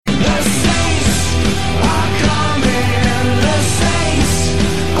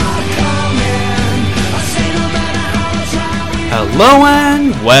Hello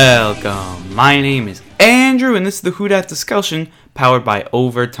and welcome. My name is Andrew and this is the Who Dat discussion powered by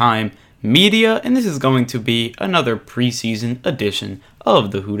Overtime Media, and this is going to be another preseason edition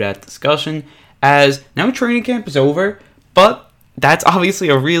of the Who Dat discussion, as now training camp is over, but that's obviously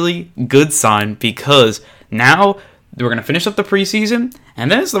a really good sign because now we're going to finish up the preseason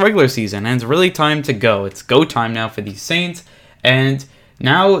and then it's the regular season and it's really time to go. It's go time now for these Saints, and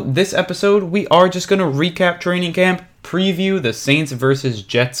now this episode we are just going to recap training camp, preview the Saints versus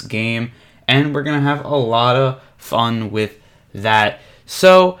Jets game, and we're going to have a lot of fun with that.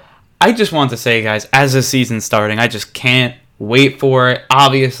 So I just want to say, guys, as the season's starting, I just can't wait for it.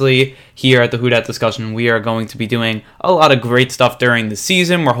 Obviously, here at the Who Dat discussion, we are going to be doing a lot of great stuff during the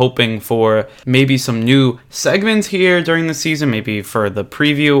season. We're hoping for maybe some new segments here during the season, maybe for the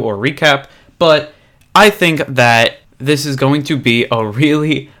preview or recap, but I think that this is going to be a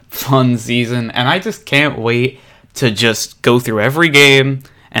really fun season, and I just can't wait to just go through every game,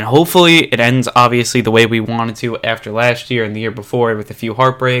 and hopefully it ends obviously the way we wanted to after last year and the year before with a few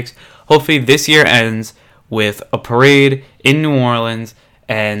heartbreaks. Hopefully this year ends with a parade in New Orleans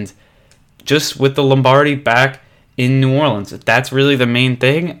and just with the Lombardi back in New Orleans. That's really the main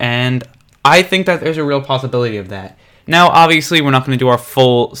thing, and I think that there's a real possibility of that. Now, obviously, we're not going to do our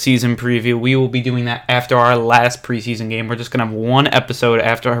full season preview. We will be doing that after our last preseason game. We're just going to have one episode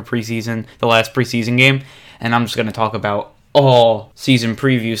after our preseason, the last preseason game, and I'm just going to talk about all season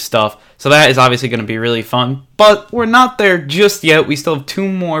preview stuff. So that is obviously going to be really fun, but we're not there just yet. We still have two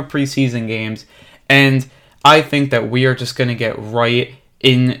more preseason games, and I think that we are just going to get right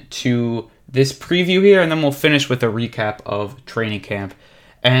into this preview here, and then we'll finish with a recap of training camp.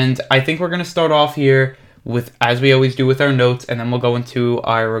 And I think we're going to start off here with, as we always do, with our notes, and then we'll go into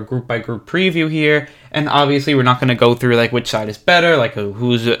our group by group preview here. And obviously we're not going to go through like which side is better, like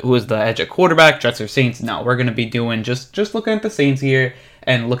who is the edge at quarterback, Jets or Saints. No, we're going to be doing just looking at the Saints here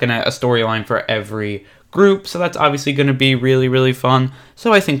and looking at a storyline for every group. So that's obviously going to be really, really fun.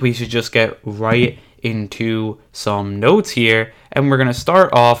 So I think we should just get right into some notes here, and we're going to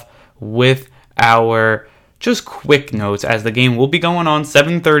start off with our just quick notes, as the game will be going on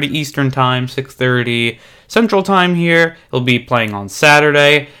 7:30 Eastern Time, 6:30 Central Time here. It'll be playing on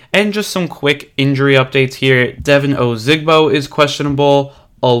Saturday. And just some quick injury updates here. Devin Ozigbo is questionable,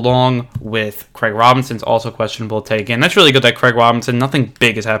 along with Craig Robinson's also questionable today. Again, that's really good that Craig Robinson, nothing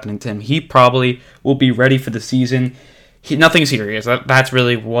big is happening to him. He probably will be ready for the season. Nothing serious. That's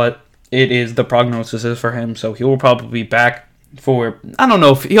really what it is. The prognosis is for him. So he will probably be back for, I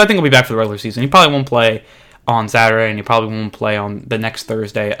think he'll be back for the regular season. He probably won't play on Saturday, and he probably won't play on the next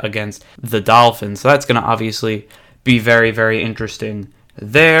Thursday against the Dolphins. So that's going to obviously be very, very interesting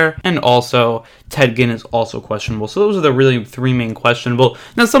there. And also, Ted Ginn is also questionable. So those are the really three main questionable.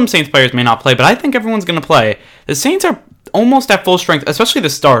 Now, some Saints players may not play, but I think everyone's going to play. The Saints are almost at full strength, especially the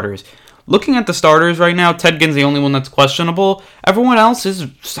starters. Looking at the starters right now, Ted Ginn's the only one that's questionable. Everyone else is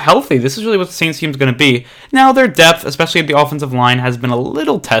healthy. This is really what the Saints team is going to be. Now, their depth, especially at the offensive line, has been a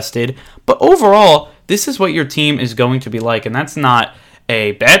little tested. But overall, this is what your team is going to be like. And that's not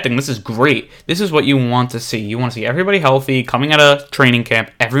a bad thing. This is great. This is what you want to see. You want to see everybody healthy, coming out of training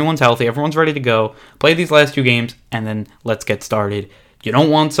camp. Everyone's healthy. Everyone's ready to go. Play these last two games, and then let's get started. You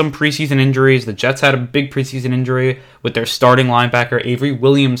don't want some preseason injuries. The Jets had a big preseason injury with their starting linebacker, Avery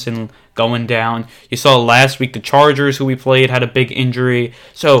Williamson, going down. You saw last week the Chargers, who we played, had a big injury.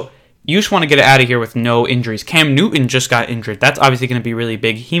 So you just want to get it out of here with no injuries. Cam Newton just got injured. That's obviously going to be really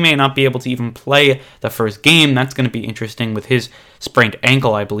big. He may not be able to even play the first game. That's going to be interesting with his sprained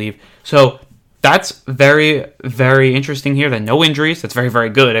ankle, I believe. So that's very, very interesting here. That no injuries. That's very, very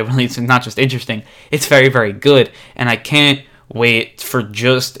good. It's not just interesting. It's very, very good. And I can't wait for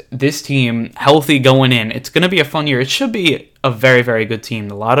just this team healthy going in. It's going to be a fun year. It should be a very, very good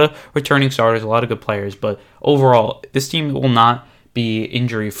team. A lot of returning starters, a lot of good players, but overall, this team will not be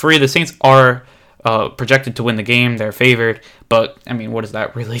injury-free. The Saints are projected to win the game. They're favored, but, I mean, what does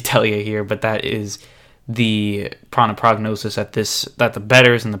that really tell you here? But that is the prognosis that the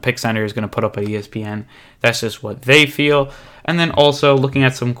bettors and the pick center is going to put up at ESPN. That's just what they feel. And then also looking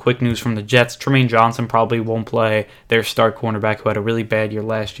at some quick news from the Jets, Tremaine Johnson probably won't play. Their start cornerback, who had a really bad year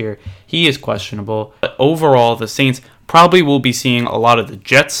last year, he is questionable. But overall, the Saints probably will be seeing a lot of the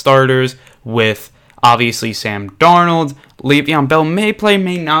Jets starters, with obviously Sam Darnold. Le'Veon Bell may play,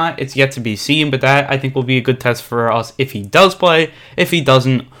 may not. It's yet to be seen, but that I think will be a good test for us if he does play. If he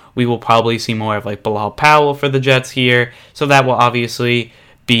doesn't, we will probably see more of like Bilal Powell for the Jets here. So that will obviously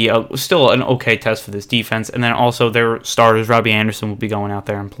be still an okay test for this defense. And then also their starters, Robbie Anderson, will be going out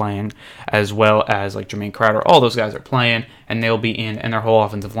there and playing, as well as like Jermaine Crowder. All those guys are playing, and they'll be in, and their whole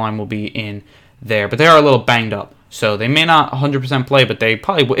offensive line will be in there. But they are a little banged up. So they may not 100% play, but they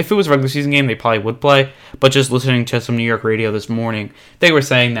probably, if it was a regular season game, they probably would play. But just listening to some New York radio this morning, they were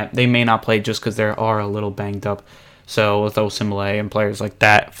saying that they may not play just because they are a little banged up. So with Osimile and players like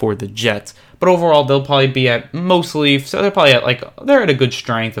that for the Jets. But overall, they'll probably be at mostly, so they're probably at they're at a good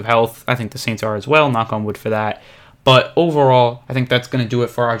strength of health. I think the Saints are as well, knock on wood for that. But overall, I think that's going to do it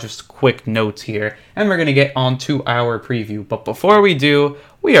for our just quick notes here. And we're going to get on to our preview. But before we do,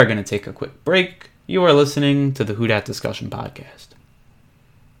 we are going to take a quick break. You are listening to the Who Dat Discussion Podcast.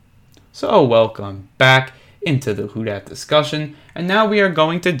 So welcome back into the Who Dat Discussion. And now we are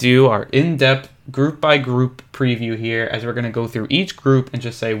going to do our in-depth group-by-group preview here as we're going to go through each group and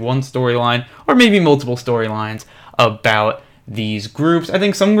just say one storyline or maybe multiple storylines about these groups. I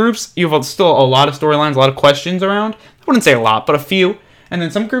think some groups, you have still a lot of storylines, a lot of questions around. I wouldn't say a lot, but a few. And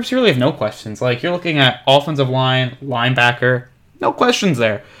then some groups you really have no questions. Like you're looking at offensive line, linebacker, no questions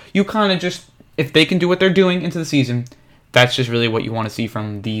there. You kind of just, if they can do what they're doing into the season, that's just really what you want to see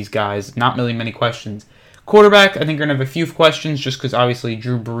from these guys. Not really many questions. Quarterback, I think you're going to have a few questions just because obviously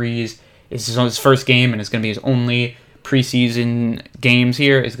Drew Brees is his first game and it's going to be his only preseason games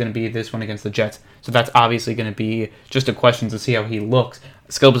here is going to be this one against the Jets. So that's obviously going to be just a question to see how he looks.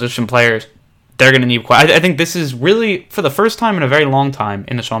 Skill position players, they're going to need... I think this is really, for the first time in a very long time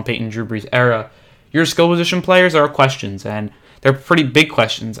in the Sean Payton, Drew Brees era, your skill position players are questions, and they're pretty big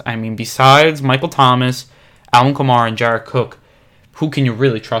questions. I mean, besides Michael Thomas, Alvin Kamara, and Jared Cook, who can you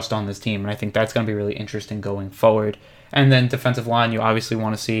really trust on this team? And I think that's going to be really interesting going forward. And then defensive line, you obviously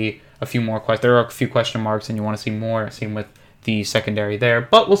want to see a few more questions. There are a few question marks, and you want to see more. Same with the secondary there.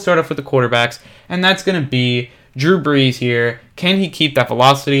 But we'll start off with the quarterbacks, and that's going to be Drew Brees here. Can he keep that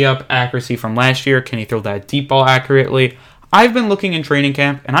velocity up, accuracy from last year? Can he throw that deep ball accurately? I've been looking in training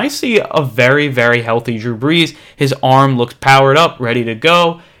camp, and I see a very, very healthy Drew Brees. His arm looks powered up, ready to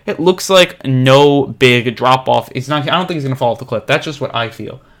go. It looks like no big drop-off. I don't think he's going to fall off the cliff. That's just what I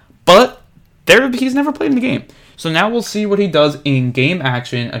feel. But he's never played in the game. So now we'll see what he does in game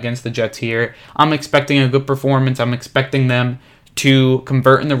action against the Jets here. I'm expecting a good performance. I'm expecting them to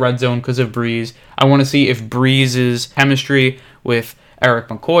convert in the red zone because of Brees. I want to see if Brees' chemistry with Eric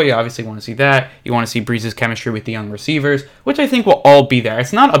McCoy, you obviously want to see that. You want to see Brees' chemistry with the young receivers, which I think will all be there.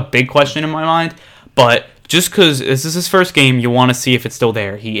 It's not a big question in my mind, but just because this is his first game, you want to see if it's still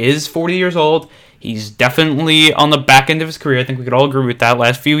there. He is 40 years old. He's definitely on the back end of his career. I think we could all agree with that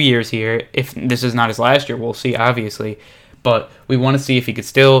last few years here. If this is not his last year, we'll see, obviously. But we want to see if he could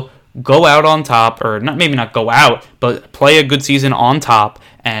still go out on top, or maybe not go out, but play a good season on top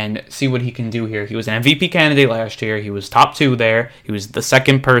and see what he can do here. He was an MVP candidate last year. He was top 2 there. He was the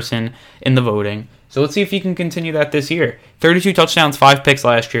second person in the voting. So let's see if he can continue that this year. 32 touchdowns, 5 picks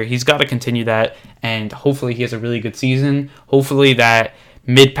last year. He's got to continue that, and hopefully he has a really good season. Hopefully that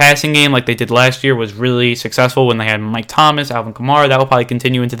mid-passing game like they did last year was really successful when they had Mike Thomas, Alvin Kamara. That will probably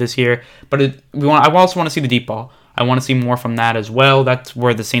continue into this year. But I also want to see the deep ball. I want to see more from that as well. That's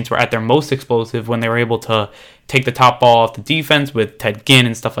where the Saints were at their most explosive, when they were able to take the top ball off the defense with Ted Ginn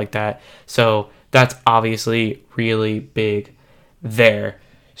and stuff like that. So that's obviously really big there.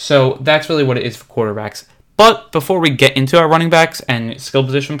 So that's really what it is for quarterbacks. But before we get into our running backs and skill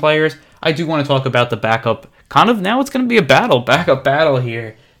position players, I do want to talk about the backup. Now it's going to be a backup battle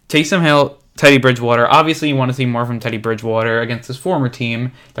here. Taysom Hill, Teddy Bridgewater. Obviously, you want to see more from Teddy Bridgewater against his former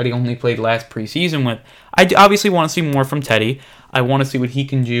team that he only played last preseason with. I obviously want to see more from Teddy. I want to see what he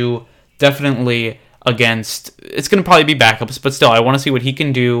can do definitely against... It's going to probably be backups, but still, I want to see what he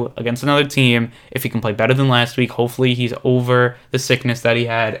can do against another team. If he can play better than last week, hopefully he's over the sickness that he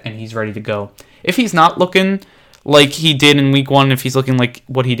had and he's ready to go. If he's not looking like he did in week 1, if he's looking like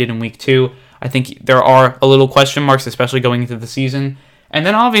what he did in week 2, I think there are a little question marks, especially going into the season. And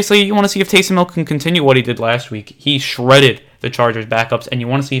then obviously you want to see if Taysom Hill can continue what he did last week. He shredded the Chargers backups, and you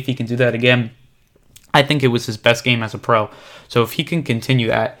want to see if he can do that again. I think it was his best game as a pro. So if he can continue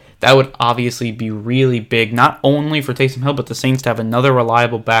that, that would obviously be really big, not only for Taysom Hill, but the Saints to have another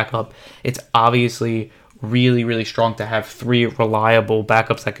reliable backup. It's obviously really, really strong to have 3 reliable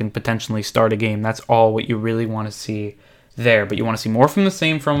backups that can potentially start a game. That's all what you really want to see there. But you want to see more from the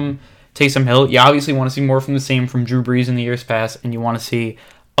same from Taysom Hill. You obviously want to see more from the same from Drew Brees in the years past, and you want to see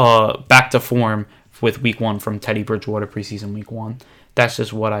back to form with week 1 from Teddy Bridgewater preseason week 1. That's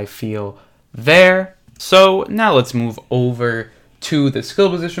just what I feel there. So now let's move over to the skill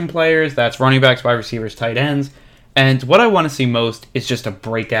position players. That's running backs, wide receivers, tight ends. And what I want to see most is just a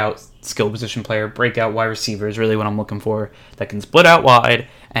breakout skill position player, breakout wide receiver is really what I'm looking for, that can split out wide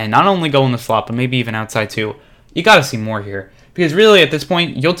and not only go in the slot, but maybe even outside too. You got to see more here. Because really, at this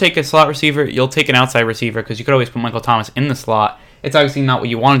point, you'll take a slot receiver, you'll take an outside receiver, because you could always put Michael Thomas in the slot. It's obviously not what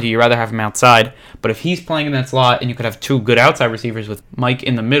you want to do. You'd rather have him outside. But if he's playing in that slot and you could have two good outside receivers with Mike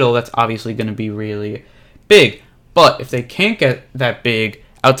in the middle, that's obviously going to be really big. But if they can't get that big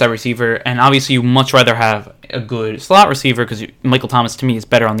outside receiver, and obviously you much rather have a good slot receiver because Michael Thomas, to me, is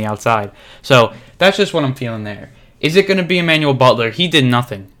better on the outside. So that's just what I'm feeling there. Is it going to be Emmanuel Butler? He did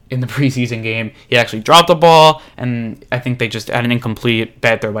nothing in the preseason game. He actually dropped the ball, and I think they just had an incomplete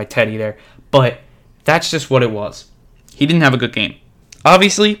bad throw by Teddy there. But that's just what it was. He didn't have a good game.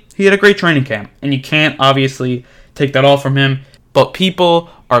 Obviously, he had a great training camp, and you can't obviously take that off from him. But people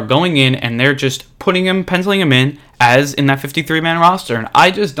are going in, and they're just penciling him in as in that 53-man roster. And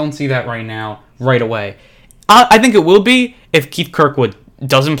I just don't see that right now, right away. I think it will be if Keith Kirkwood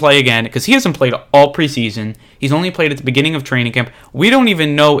doesn't play again, because he hasn't played all preseason. He's only played at the beginning of training camp. We don't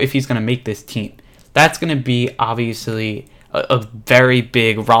even know if he's going to make this team. That's going to be obviously a very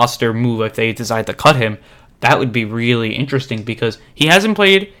big roster move if they decide to cut him. That would be really interesting because he hasn't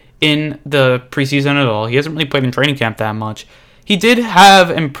played in the preseason at all. He hasn't really played in training camp that much. He did have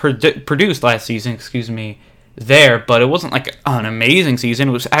and produced last season, there, but it wasn't like an amazing season.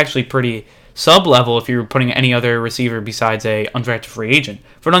 It was actually pretty sub-level if you were putting any other receiver besides a undrafted free agent.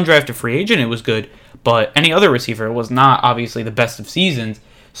 For an undrafted free agent, it was good, but any other receiver was not obviously the best of seasons.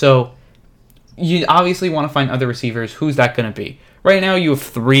 So you obviously want to find other receivers. Who's that going to be? Right now, you have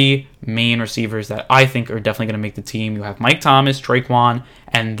three main receivers that I think are definitely going to make the team. You have Mike Thomas, Traquan,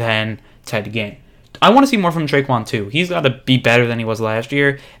 and then Ted Ginn. I want to see more from Traquan too. He's got to be better than he was last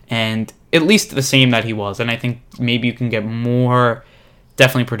year, and at least the same that he was. And I think maybe you can get more,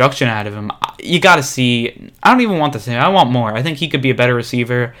 definitely production out of him. You got to see. I don't even want the same. I want more. I think he could be a better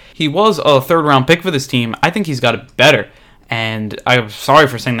receiver. He was a third-round pick for this team. I think he's got to be better. And I'm sorry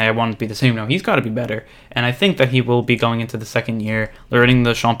for saying that I want to be the same. No, he's got to be better. And I think that he will be going into the second year, learning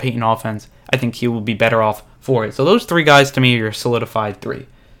the Sean Payton offense. I think he will be better off for it. So those three guys, to me, are solidified three.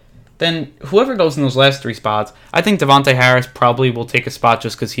 Then whoever goes in those last three spots, I think Devontae Harris probably will take a spot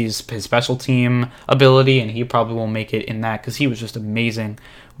just because he's his special team ability, and he probably will make it in that because he was just amazing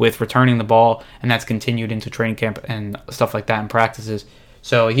with returning the ball, and that's continued into training camp and stuff like that in practices.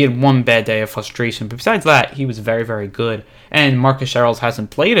 So he had one bad day of frustration, but besides that, he was very, very good. And Marcus Sherrills hasn't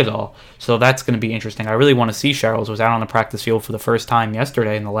played at all, so that's going to be interesting. I really want to see Sherrills. Was out on the practice field for the first time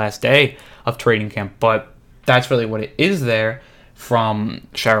yesterday in the last day of training camp, but that's really what it is there. From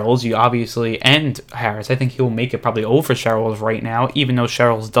Sherrills, you obviously, and Harris. I think he'll make it probably over Sherrills right now, even though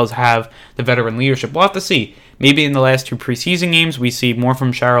Sherrills does have the veteran leadership. We'll have to see. Maybe in the last two preseason games, we see more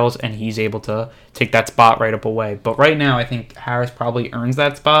from Sherrills, and he's able to take that spot right up away. But right now, I think Harris probably earns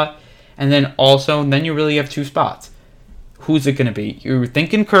that spot. And then also, then you really have two spots. Who's it going to be? You were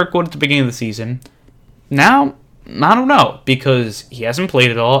thinking Kirkwood at the beginning of the season. Now, I don't know, because he hasn't played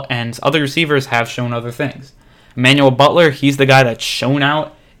at all, and other receivers have shown other things. Emmanuel Butler, he's the guy that's shown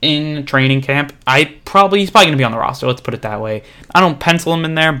out in training camp. He's probably going to be on the roster, let's put it that way. I don't pencil him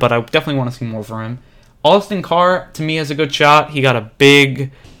in there, but I definitely want to see more from him. Austin Carr, to me, has a good shot. He got a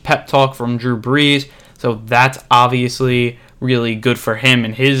big pep talk from Drew Brees, so that's obviously really good for him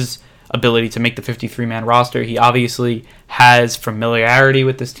and his ability to make the 53-man roster. He obviously has familiarity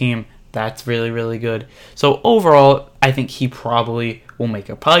with this team. That's really, really good. So overall, I think he probably will make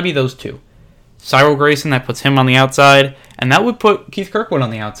it. Probably be those two. Cyril Grayson, that puts him on the outside, and that would put Keith Kirkwood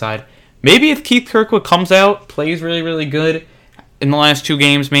on the outside. Maybe if Keith Kirkwood comes out, plays really, really good in the last two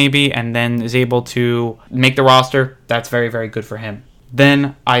games maybe, and then is able to make the roster, that's very, very good for him.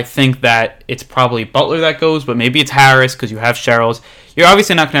 Then I think that it's probably Butler that goes, but maybe it's Harris because you have Sherrills. You're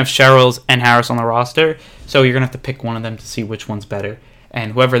obviously not going to have Sherrills and Harris on the roster, so you're going to have to pick one of them to see which one's better.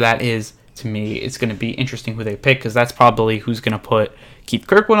 And whoever that is, to me, it's going to be interesting who they pick because that's probably who's going to put Keith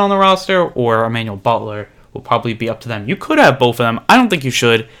Kirkwood on the roster or Emmanuel Butler will probably be up to them. You could have both of them. I don't think you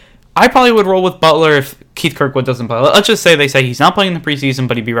should. I probably would roll with Butler if Keith Kirkwood doesn't play. Let's just say they say he's not playing in the preseason,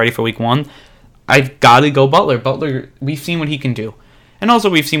 but he'd be ready for week one. I've got to go Butler. Butler, we've seen what he can do. And also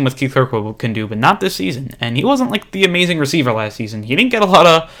we've seen what Keith Kirkwood can do, but not this season. And he wasn't like the amazing receiver last season. He didn't get a lot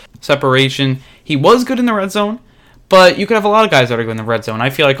of separation. He was good in the red zone, but you could have a lot of guys that are good in the red zone. I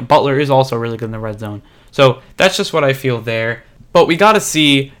feel like Butler is also really good in the red zone. So that's just what I feel there. But we got to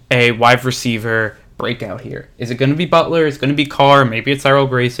see a wide receiver breakout here. Is it going to be Butler? Is it going to be Carr? Maybe it's Cyril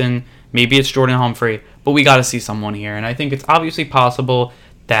Grayson. Maybe it's Jordan Humphrey. But we got to see someone here. And I think it's obviously possible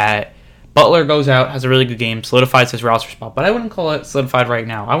that Butler goes out, has a really good game, solidifies his roster spot. But I wouldn't call it solidified right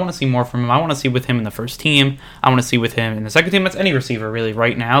now. I want to see more from him. I want to see with him in the first team. I want to see with him in the second team. That's any receiver really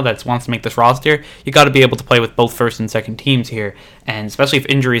right now that wants to make this roster. You got to be able to play with both first and second teams here. And especially if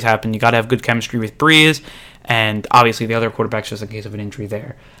injuries happen, you got to have good chemistry with Brees. And obviously the other quarterbacks just in case of an injury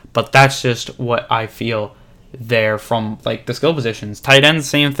there. But that's just what I feel there from like the skill positions. Tight ends,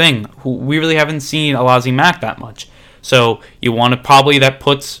 same thing. We really haven't seen Alazi Mack that much. So you want to probably that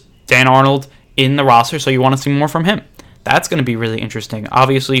puts Dan Arnold in the roster, so you want to see more from him. That's going to be really interesting.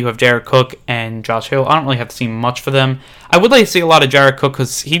 Obviously, you have Jared Cook and Josh Hill. I don't really have to see much for them. I would like to see a lot of Jared Cook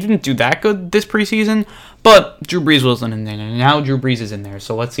because he didn't do that good this preseason, but Drew Brees wasn't in there, and now Drew Brees is in there,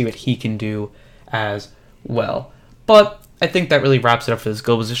 so let's see what he can do as well. But I think that really wraps it up for the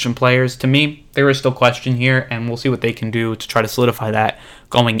skill position players. To me, there is still question here, and we'll see what they can do to try to solidify that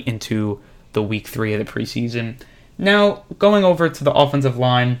going into the week 3 of the preseason. Now, going over to the offensive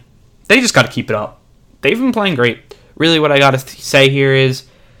line, they just got to keep it up. They've been playing great. Really, what I got to say here is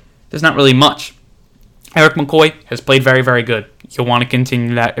there's not really much. Eric McCoy has played very, very good. You'll want to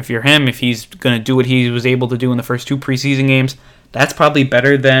continue that if you're him. If he's going to do what he was able to do in the first 2 preseason games, that's probably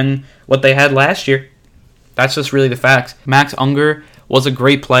better than what they had last year. That's just really the facts. Max Unger was a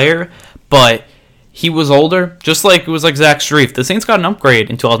great player, but he was older, just like it was like Zach Strief. The Saints got an upgrade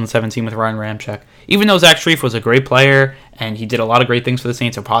in 2017 with Ryan Ramczyk. Even though Zach Strief was a great player and he did a lot of great things for the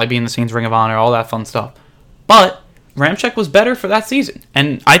Saints, he'll probably be in the Saints Ring of Honor, all that fun stuff. But Ramczyk was better for that season.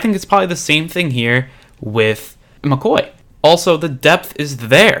 And I think it's probably the same thing here with McCoy. Also, the depth is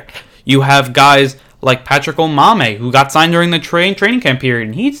there. You have guys like Patrick Omameh, who got signed during the training camp period,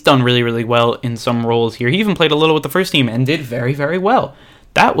 and he's done really, really well in some roles here. He even played a little with the first team and did very, very well.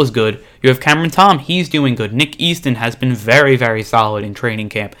 That was good. You have Cameron Tom. He's doing good. Nick Easton has been very, very solid in training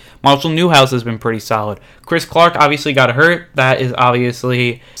camp. Marshall Newhouse has been pretty solid. Chris Clark obviously got hurt. That is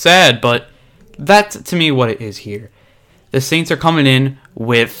obviously sad, but that's, to me, what it is here. The Saints are coming in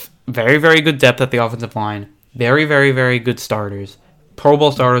with very, very good depth at the offensive line. Very, very, very good starters. Pro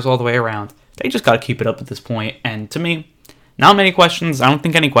Bowl starters all the way around. They just got to keep it up at this point. And to me, not many questions. I don't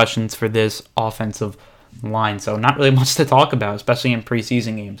think any questions for this offensive line. So not really much to talk about, especially in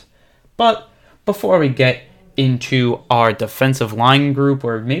preseason games. But before we get into our defensive line group,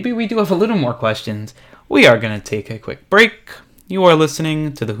 or maybe we do have a little more questions, we are going to take a quick break. You are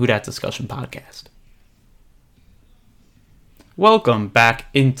listening to the Who Dat Discussion Podcast. Welcome back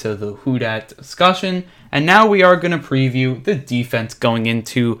into the Who Dat Discussion. And now we are going to preview the defense going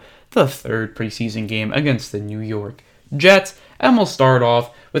into the 3rd preseason game against the New York Jets. And we'll start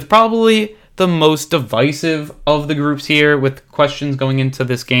off with probably the most divisive of the groups here with questions going into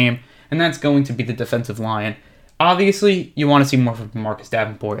this game, and that's going to be the defensive line. Obviously, you want to see more from Marcus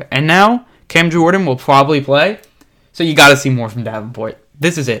Davenport. And now, Cam Jordan will probably play, so you got to see more from Davenport.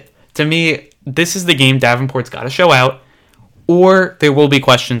 This is it. To me, this is the game Davenport's got to show out, or there will be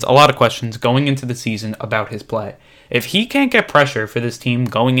questions, a lot of questions, going into the season about his play. If he can't get pressure for this team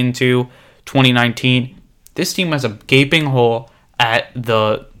going into 2019, this team has a gaping hole at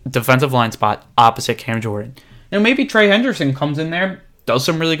the defensive line spot opposite Cam Jordan. Now, maybe Trey Hendrickson comes in there, does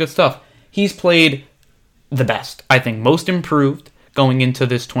some really good stuff. He's played the best, I think, most improved going into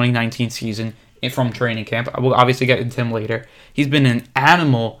this 2019 season from training camp. I will obviously get into him later. He's been an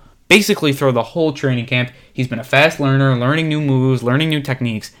animal basically through the whole training camp. He's been a fast learner, learning new moves, learning new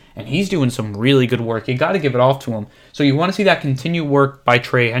techniques, and he's doing some really good work. You got to give it off to him. So you want to see that continued work by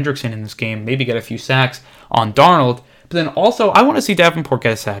Trey Hendrickson in this game, maybe get a few sacks on Darnold. But then also, I want to see Davenport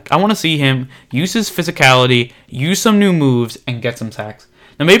get a sack. I want to see him use his physicality, use some new moves, and get some sacks.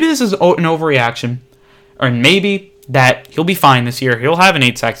 Now, maybe this is an overreaction, or maybe that he'll be fine this year. He'll have an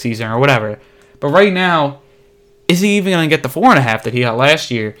 8-sack season or whatever. But right now, is he even going to get the 4.5 that he got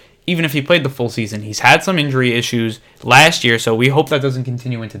last year, even if he played the full season? He's had some injury issues last year, so we hope that doesn't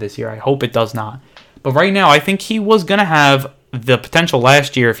continue into this year. I hope it does not. But right now, I think he was going to have the potential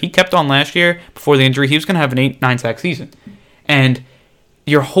last year. If he kept on last year before the injury, he was going to have an 8-9-sack season. And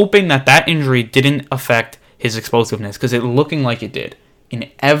you're hoping that that injury didn't affect his explosiveness, because it's looking like it did. In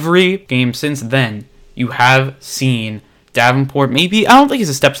every game since then, you have seen Davenport, maybe, I don't think he's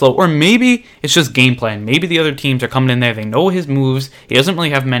a step slow, or maybe it's just game plan. Maybe the other teams are coming in there, they know his moves, he doesn't really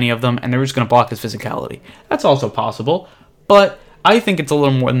have many of them, and they're just going to block his physicality. That's also possible, but I think it's a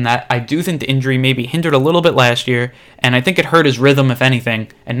little more than that. I do think the injury maybe hindered a little bit last year, and I think it hurt his rhythm, if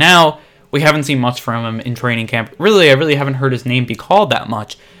anything. And now, we haven't seen much from him in training camp. Really, I really haven't heard his name be called that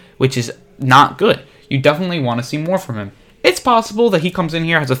much, which is not good. You definitely want to see more from him. It's possible that he comes in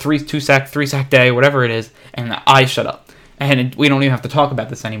here, has a 3-sack day, whatever it is, and the eyes shut up. And we don't even have to talk about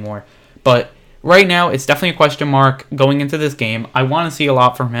this anymore. But right now, it's definitely a question mark going into this game. I want to see a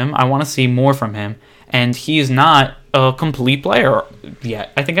lot from him. I want to see more from him. And he is not a complete player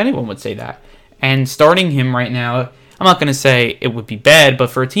yet. I think anyone would say that. And starting him right now, I'm not going to say it would be bad, but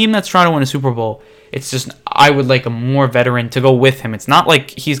for a team that's trying to win a Super Bowl, it's just, I would like a more veteran to go with him. It's not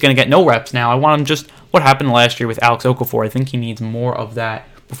like he's going to get no reps now. I want him just what happened last year with Alex Okafor. I think he needs more of that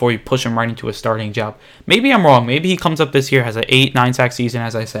before you push him right into a starting job. Maybe I'm wrong. Maybe he comes up this year, has an 8-9 sack season,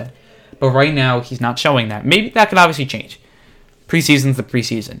 as I said. But right now, he's not showing that. Maybe that could obviously change. Preseason's the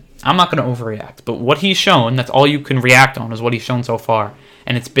preseason. I'm not going to overreact. But what he's shown, that's all you can react on, is what he's shown so far.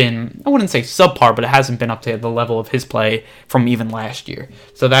 And it's been, I wouldn't say subpar, but it hasn't been up to the level of his play from even last year.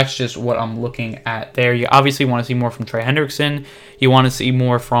 So that's just what I'm looking at there. You obviously want to see more from Trey Hendrickson. You want to see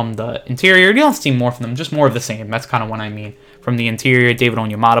more from the interior. You don't see more from them, just more of the same. That's kind of what I mean. From the interior, David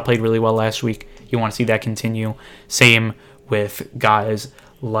Onyemata played really well last week. You want to see that continue. Same with guys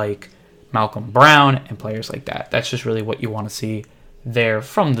like Malcolm Brown and players like that. That's just really what you want to see there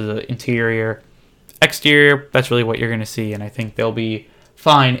from the interior. Exterior, that's really what you're going to see, and I think they'll be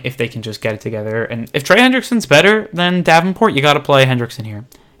fine if they can just get it together. And if Trey Hendrickson's better than Davenport, you got to play Hendrickson here.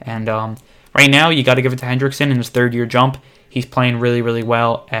 And right now, you got to give it to Hendrickson in his third-year jump. He's playing really, really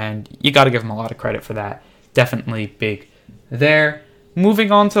well, and you got to give him a lot of credit for that. Definitely big there.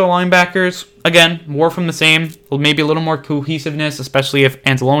 Moving on to the linebackers, again, more from the same. Maybe a little more cohesiveness, especially if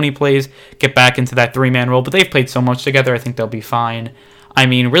Anzalone plays, get back into that three-man role. But they've played so much together, I think they'll be fine. I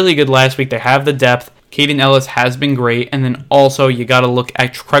mean, really good last week. They have the depth. Caden Ellis has been great. And then also, you got to look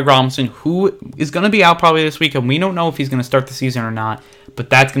at Craig Robinson, who is going to be out probably this week. And we don't know if he's going to start the season or not. But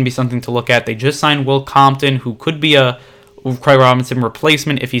that's going to be something to look at. They just signed Will Compton, who could be a Craig Robinson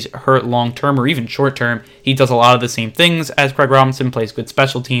replacement if he's hurt long-term or even short-term. He does a lot of the same things as Craig Robinson, plays good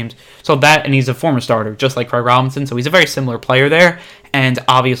special teams. So that, and he's a former starter, just like Craig Robinson. So he's a very similar player there. And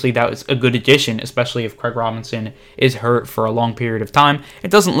obviously that was a good addition, especially if Craig Robinson is hurt for a long period of time.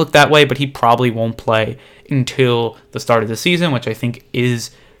 It doesn't look that way, but he probably won't play until the start of the season, which I think is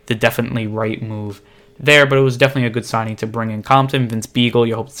the definitely right move there. But it was definitely a good signing to bring in Compton. Vince Beagle,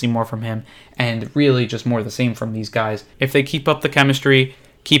 you hope to see more from him. And really just more of the same from these guys. If they keep up the chemistry,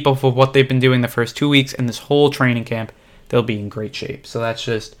 keep up with what they've been doing the first 2 weeks and this whole training camp, they'll be in great shape. So that's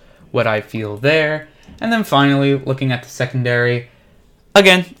just what I feel there. And then finally, looking at the secondary,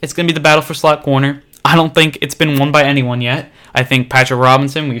 again, it's going to be the battle for slot corner. I don't think it's been won by anyone yet. I think Patrick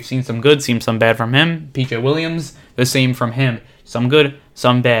Robinson, we've seen some good, seen some bad from him. PJ Williams, the same from him. Some good,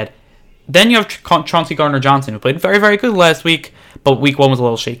 some bad. Then you have Chauncey Gardner-Johnson, who played very, very good last week, but week one was a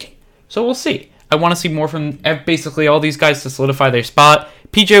little shaky. So we'll see. I want to see more from basically all these guys to solidify their spot.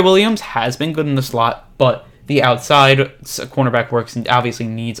 PJ Williams has been good in the slot, but the outside cornerback works and obviously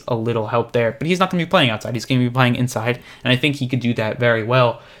needs a little help there. But he's not going to be playing outside. He's going to be playing inside, and I think he could do that very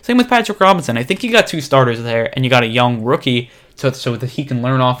well. Same with Patrick Robinson. I think you got two starters there, and you got a young rookie so that he can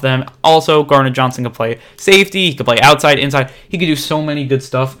learn off them. Also, Gardner-Johnson can play safety. He can play outside, inside. He could do so many good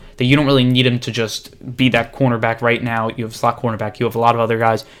stuff that you don't really need him to just be that cornerback right now. You have slot cornerback. You have a lot of other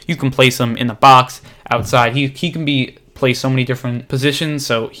guys. You can place him in the box, outside. He can play so many different positions,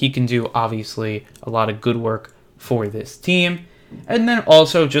 so he can do, obviously, a lot of good work for this team. And then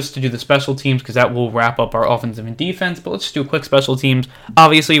also, just to do the special teams, because that will wrap up our offensive and defense, but let's just do quick special teams.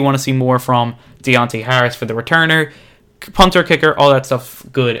 Obviously, you want to see more from Deontay Harris for the returner. Punter, kicker, all that stuff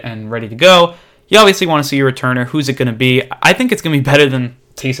good and ready to go. You obviously want to see your returner. Who's it going to be? I think it's going to be better than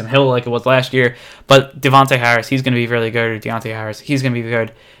Taysom Hill like it was last year, but Devontae Harris, he's going to be really good, or Deontay Harris, he's going to be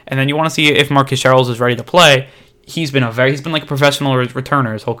good. And then you want to see if Marcus Charles is ready to play. He's been like a professional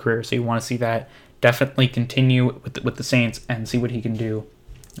returner his whole career, so you want to see that definitely continue with the Saints and see what he can do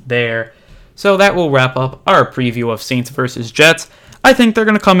there. So that will wrap up our preview of Saints versus Jets. I think they're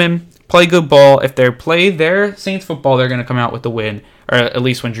going to come in, play good ball. If they play their Saints football, they're going to come out with the win, or at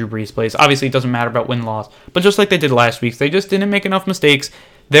least when Drew Brees plays. Obviously, it doesn't matter about win-loss, but just like they did last week, they just didn't make enough mistakes.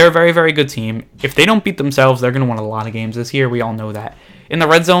 They're a very, very good team. If they don't beat themselves, they're going to win a lot of games this year. We all know that. In the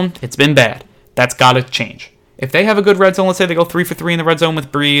red zone, it's been bad. That's got to change. If they have a good red zone, let's say they go 3 for 3 in the red zone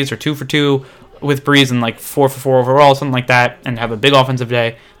with Brees, or 2 for 2 with Brees, and like 4 for 4 overall, something like that, and have a big offensive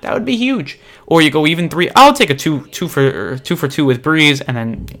day, that would be huge. Or you go even 3. I'll take a 2 for 2 with Brees, and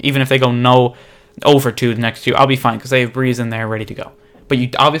then even if they go 0 for 2 the next 2, I'll be fine because they have Brees in there ready to go. But you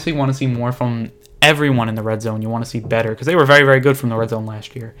obviously want to see more from everyone in the red zone. You want to see better because they were very, very good from the red zone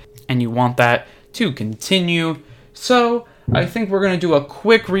last year, and you want that to continue. So I think we're going to do a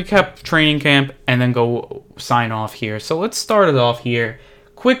quick recap of training camp and then go sign off here. So let's start it off here.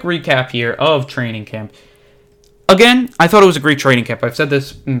 Quick recap here of training camp. Again, I thought it was a great training camp. I've said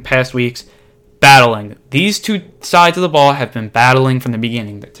this in past weeks. Battling. These two sides of the ball have been battling from the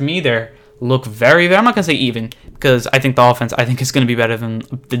beginning. To me, they look very, I'm not going to say even, because I think the offense, is going to be better than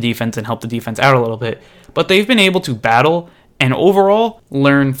the defense and help the defense out a little bit. But they've been able to battle and overall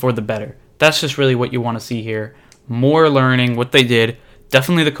learn for the better. That's just really what you want to see here. More learning, what they did.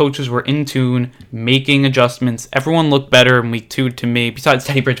 Definitely the coaches were in tune, making adjustments. Everyone looked better in week 2 to me, besides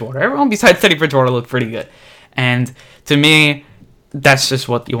Teddy Bridgewater. Everyone besides Teddy Bridgewater looked pretty good. And to me, that's just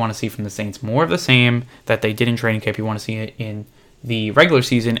what you want to see from the Saints. More of the same that they did in training camp. You want to see it in the regular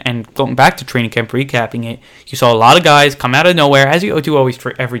season. And going back to training camp, recapping it, you saw a lot of guys come out of nowhere, as you do always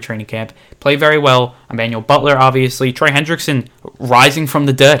every training camp, play very well. Emmanuel Butler, obviously. Trey Hendrickson rising from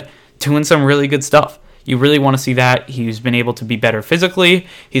the dead, doing some really good stuff. You really want to see that. He's been able to be better physically.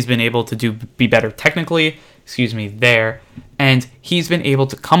 He's been able to be better technically. There. And he's been able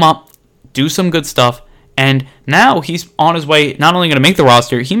to come up, do some good stuff. And now he's on his way, not only going to make the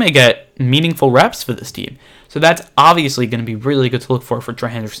roster, he may get meaningful reps for this team. So that's obviously going to be really good to look for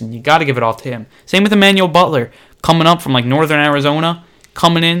Trey Hendrickson. You got to give it all to him. Same with Emmanuel Butler, coming up from like northern Arizona,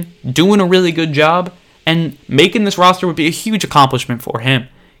 coming in, doing a really good job, and making this roster would be a huge accomplishment for him.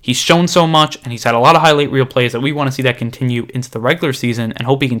 He's shown so much, and he's had a lot of highlight reel plays that we want to see that continue into the regular season and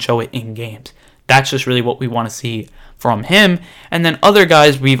hope he can show it in games. That's just really what we want to see from him. And then other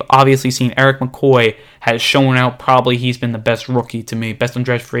guys, we've obviously seen Eric McCoy has shown out. Probably he's been the best rookie to me. Best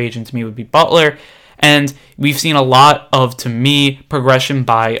undrafted free agent to me would be Butler. And we've seen a lot of, to me, progression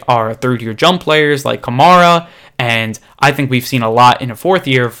by our third-year jump players like Kamara. And I think we've seen a lot in a fourth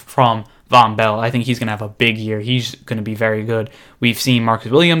year from Von Bell. I think he's going to have a big year. He's going to be very good. We've seen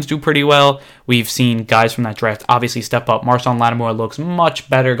Marcus Williams do pretty well. We've seen guys from that draft obviously step up. Marshawn Lattimore looks much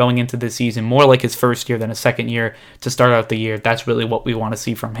better going into this season, more like his first year than his second year to start out the year. That's really what we want to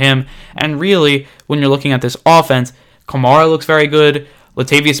see from him. And really, when you're looking at this offense, Kamara looks very good.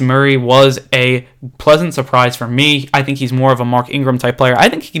 Latavius Murray was a pleasant surprise for me. I think he's more of a Mark Ingram type player. I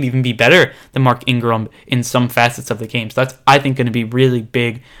think he can even be better than Mark Ingram in some facets of the game. So that's, I think, going to be really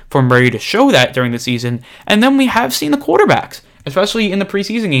big for Murray to show that during the season. And then we have seen the quarterbacks, especially in the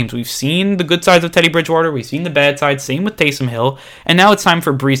preseason games. We've seen the good sides of Teddy Bridgewater. We've seen the bad sides. Same with Taysom Hill. And now it's time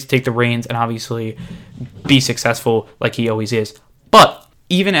for Brees to take the reins and obviously be successful like he always is. But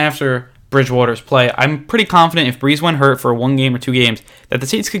even after Bridgewater's play, I'm pretty confident if Brees went hurt for 1 game or 2 games, that the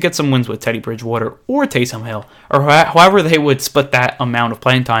Saints could get some wins with Teddy Bridgewater or Taysom Hill, or however they would split that amount of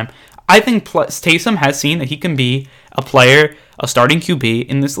playing time. I think Taysom has seen that he can be a player, a starting QB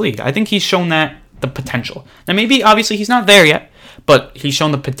in this league. I think he's shown that the potential. Now maybe, obviously, he's not there yet, but he's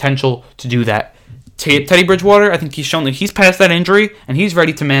shown the potential to do that. Teddy Bridgewater, I think he's shown that he's past that injury, and he's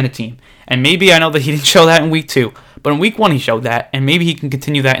ready to man a team. And maybe, I know that he didn't show that in week 2, but in week 1 he showed that, and maybe he can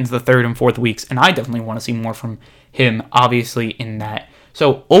continue that into the 3rd and 4th weeks, and I definitely want to see more from him, obviously, in that.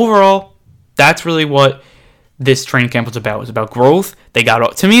 So, overall, that's really what this training camp was about. It was about growth. They got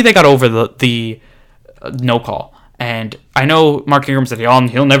over the no call. And I know Mark Ingram said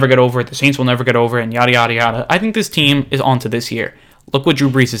he'll never get over it, the Saints will never get over it, and yada, yada, yada. I think this team is on to this year. Look what Drew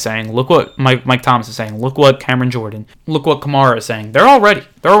Brees is saying. Look what Mike Thomas is saying. Look what Cameron Jordan. Look what Kamara is saying. They're all ready.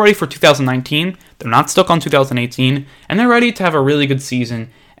 They're all ready for 2019. They're not stuck on 2018. And they're ready to have a really good season.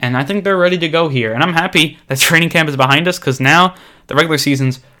 And I think they're ready to go here. And I'm happy that training camp is behind us because now the regular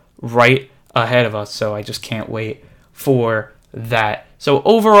season's right ahead of us. So I just can't wait for that. So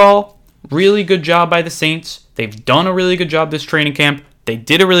overall, really good job by the Saints. They've done a really good job this training camp. They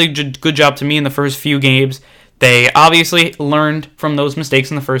did a really good job to me in the first few games. They obviously learned from those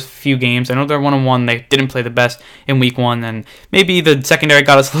mistakes in the first few games. I know they're 1-1. They didn't play the best in week 1, and maybe the secondary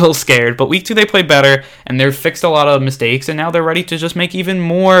got us a little scared. But week 2, they played better, and they've fixed a lot of mistakes, and now they're ready to just make even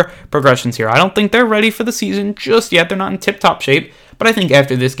more progressions here. I don't think they're ready for the season just yet. They're not in tip-top shape, but I think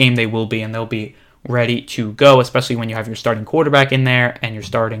after this game they will be, and they'll be ready to go, especially when you have your starting quarterback in there and your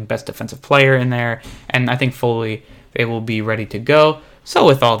starting best defensive player in there. And I think fully they will be ready to go. So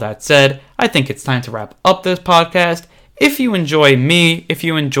with all that said, I think it's time to wrap up this podcast. If you enjoy me, if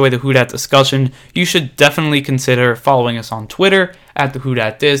you enjoy the Who Dat discussion, you should definitely consider following us on Twitter at the Who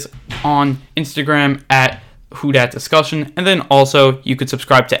Dat Dis, on Instagram at Who Dat Discussion, and then also you could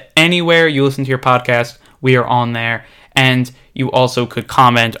subscribe to anywhere you listen to your podcast. We are on there, and you also could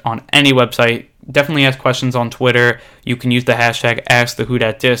comment on any website. Definitely ask questions on Twitter. You can use the hashtag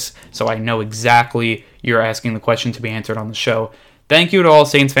AskTheWhoDatDis so I know exactly you're asking the question to be answered on the show. Thank you to all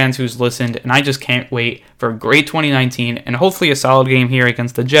Saints fans who's listened, and I just can't wait for a great 2019 and hopefully a solid game here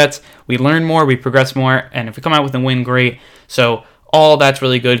against the Jets. We learn more, we progress more, and if we come out with a win, great. So all that's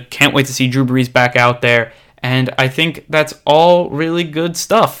really good. Can't wait to see Drew Brees back out there, and I think that's all really good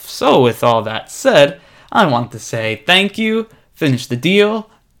stuff. So with all that said, I want to say thank you, finish the deal,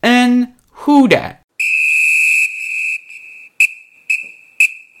 and Who Dat?